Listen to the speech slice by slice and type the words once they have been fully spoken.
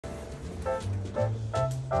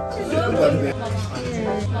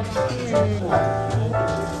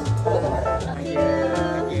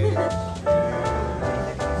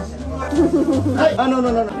No,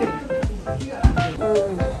 no, no, no.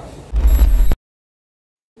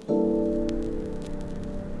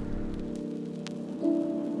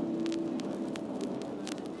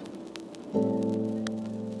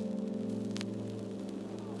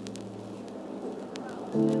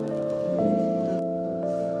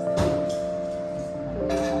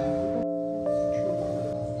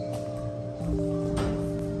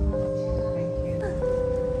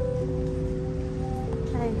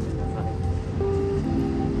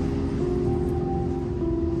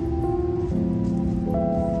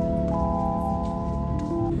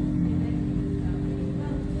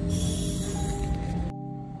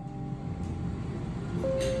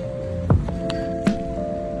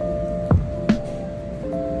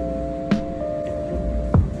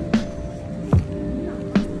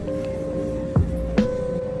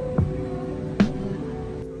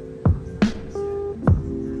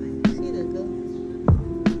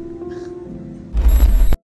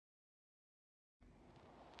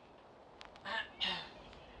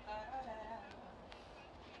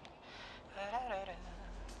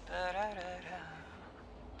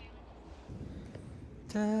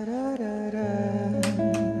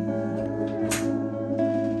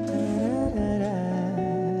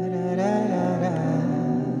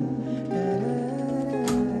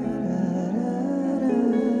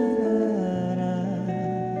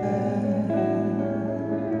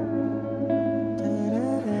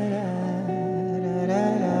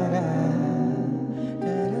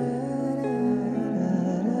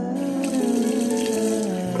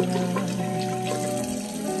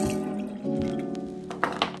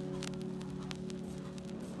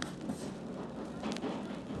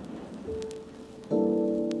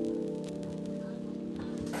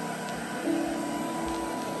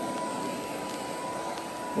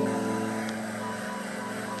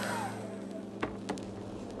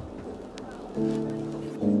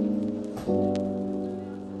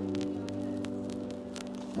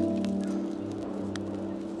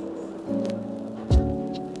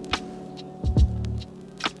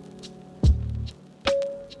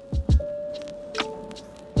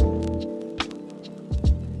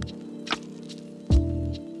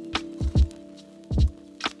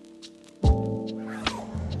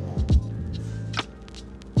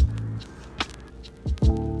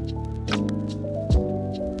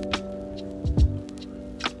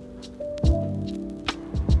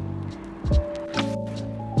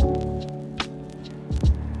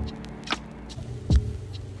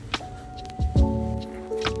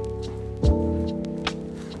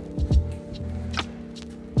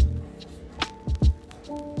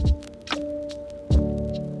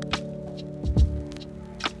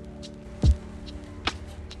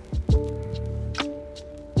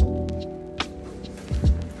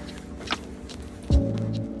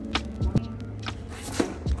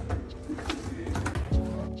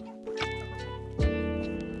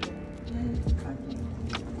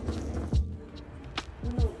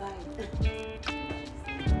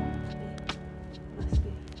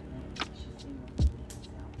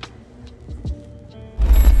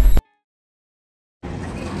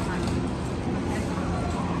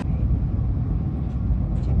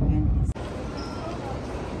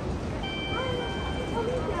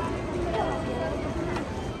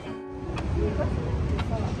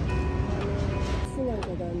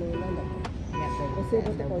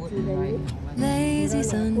 Lazy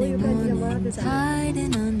Sunday mornings,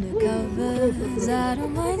 hiding under covers. I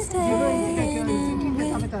don't mind staying in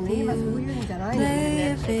with you.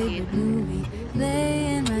 Play a favorite movie,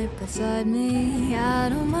 laying right beside me. I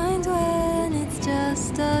don't mind when it's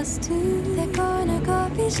just us two. That corner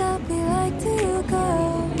coffee shop we like to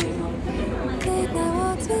go. Take night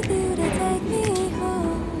walks with you to take me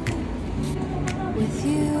home. With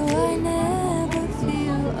you I never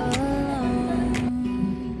feel alone.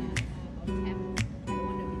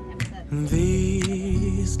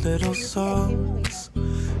 These little songs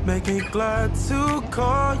make me glad to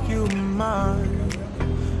call you mine.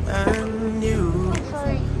 And you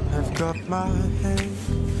have got my head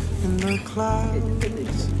in the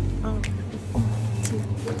clouds.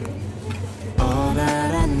 All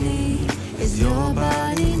that I need is your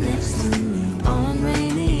body next to me on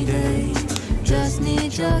rainy days. Just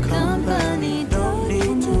need your company, don't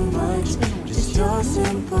need too much. Just your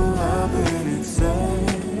simple love and it's everything.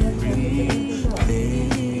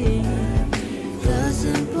 The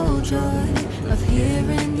simple joy of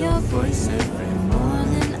hearing your voice every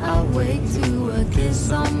morning. I wake to a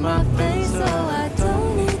kiss on my face, so I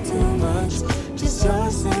don't need too much.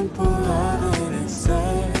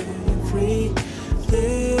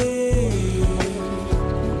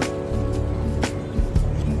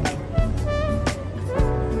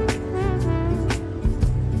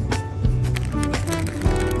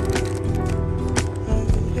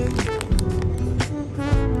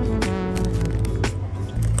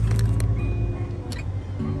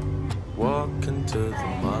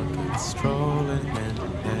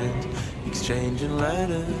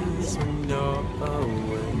 matters when you're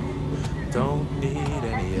away. Don't need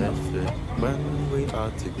any effort when we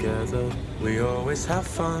are together. We always have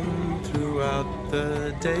fun throughout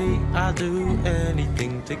the day. I'll do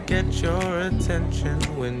anything to get your attention.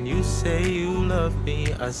 When you say you love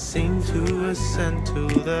me, I seem to ascend to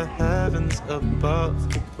the heavens above,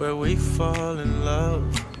 where we fall in love.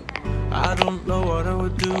 I don't know what I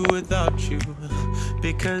would do without you,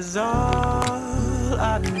 because all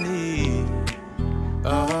I need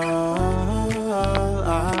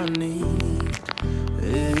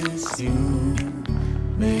is you.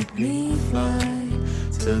 Make me fly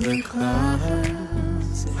to the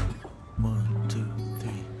clouds. 1, 2,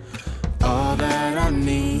 3. All that I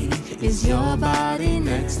need is your body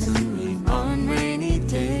next to me on rainy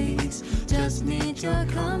days. Just need your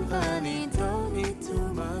company, don't need too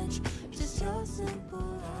much, just your simple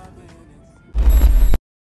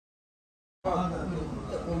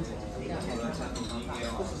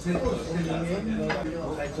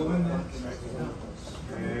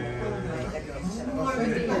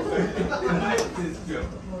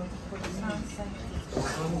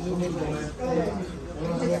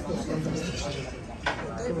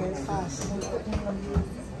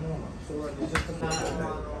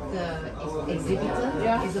The exhibitor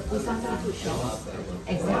is a Busan food shop.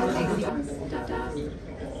 I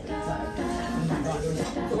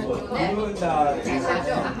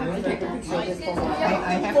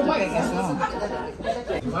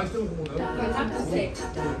have to take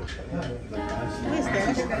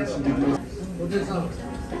as well.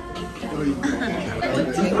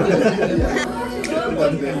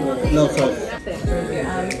 No sauce.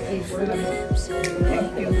 Thank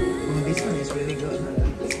you. This one is really good.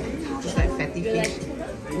 It's like fatty fish.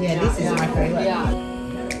 Yeah, this is my favorite. Yeah.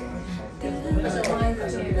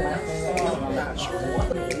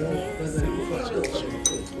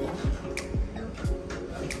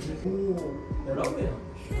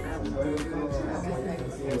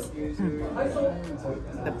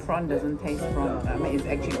 The prawn doesn't taste prawn. I mean, it's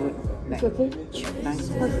actually good. Like, It's okay? nice.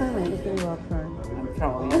 First time I'm eating raw prawn. I'm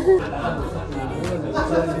proud.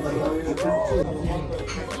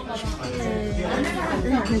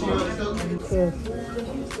 Yes.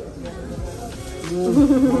 Go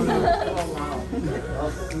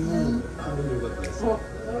eat. So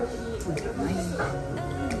nice.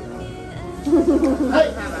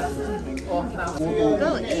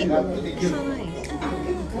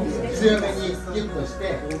 強めにギュッとして、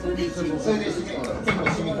それで結構染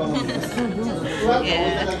み込むんです。ふわっと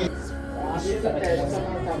置いただけ。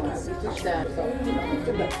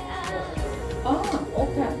Oh,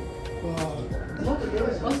 okay.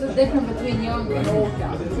 What's the difference between young and old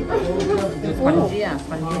guys? Spongy, yeah,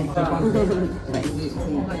 spongy. Like the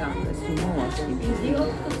sumo was skinny.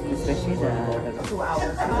 Especially the 2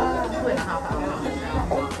 hours. 2.5 hours.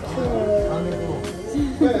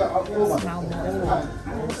 Smell more.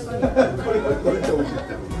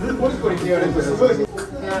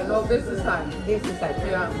 Yeah, no, this is like, This is like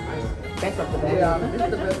yeah, best of the best. yeah, this is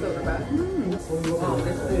the best of the best. Oh,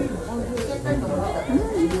 this is.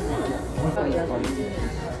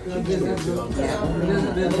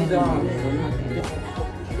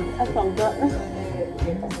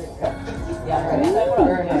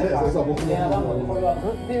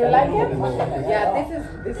 Do you like it? Yeah,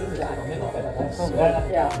 this is like So good.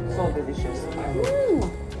 yeah. So delicious.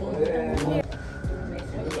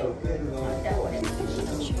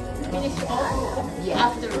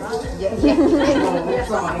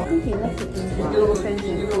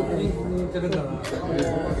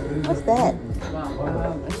 What's that?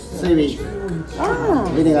 Seaweed, Ah,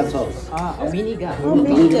 vinegar sauce. Vinegar. oh,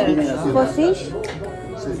 vinegar. For fish?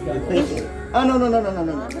 Oh, no.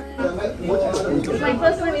 It's my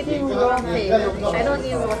first time eating raw fish. I don't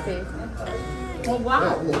eat raw fish. Oh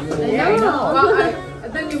wow! Yeah, I know. Well,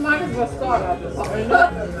 then you might as well start at the top.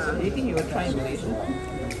 Do you think you will try Malaysia?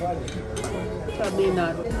 Probably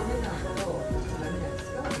not.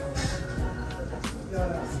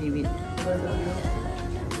 Seaweed.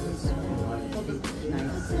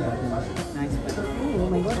 Nice. Oh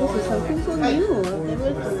my god, this is something so new. I've never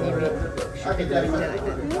Seaweed.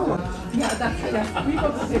 Yeah, that's yeah. We got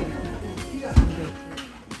to see.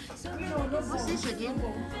 What's this again?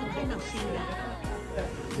 What kind of seaweed?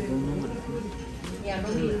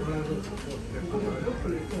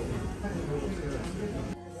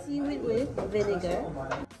 Seaweed with vinegar.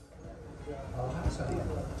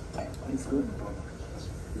 It's good.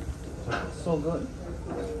 So good.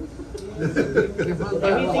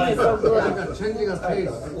 Everything is so good.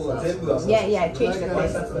 Yeah, change the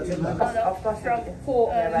taste. For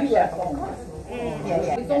US, of course.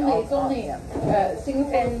 Yeah. It's only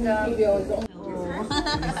Singapore people. It's only. Yeah,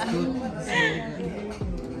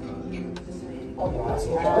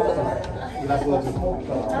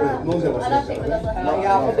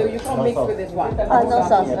 but you can mix with this one. Oh, no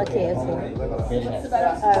sauce. Okay, okay.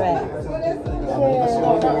 Alright.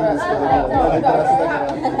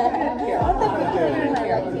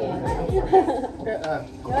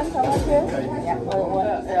 You want some more here?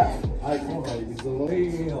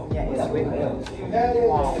 Yeah.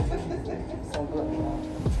 Wow. So good.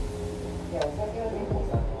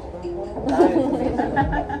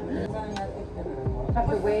 Have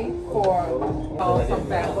to wait for some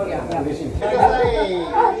back. Yeah.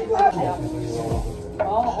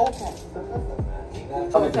 Oh, okay.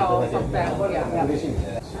 So some back. Yeah.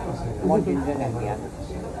 More ginger than the other.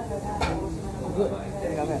 Good.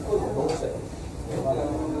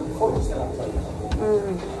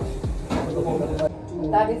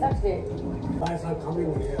 That is actually. Guys are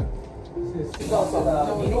coming here. This is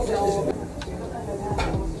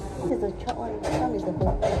the chopped one. This one is the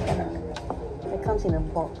whole thing. It comes in a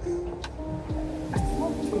box.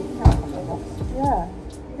 Yeah.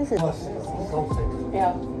 This is. Something.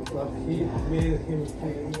 Yeah. But he made him.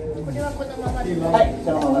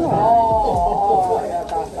 Oh, yeah,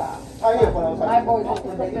 that's that. My boys also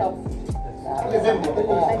they love. I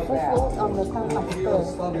first wrote on the tongue after.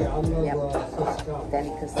 Yep.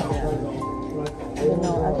 Delicacy. I don't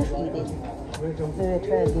know. I'll just eat it. Maybe I'll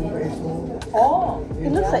try again. Oh,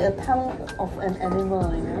 It looks like a tongue of an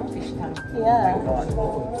animal, you know? fish tongue. Yeah.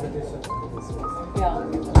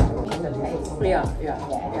 Yeah.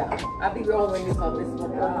 I think we all when you saw this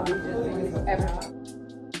one, we just use every.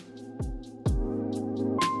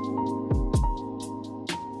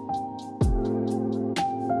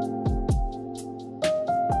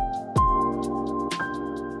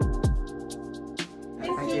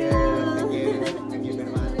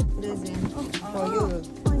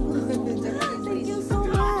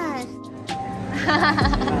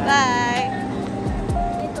 Bye.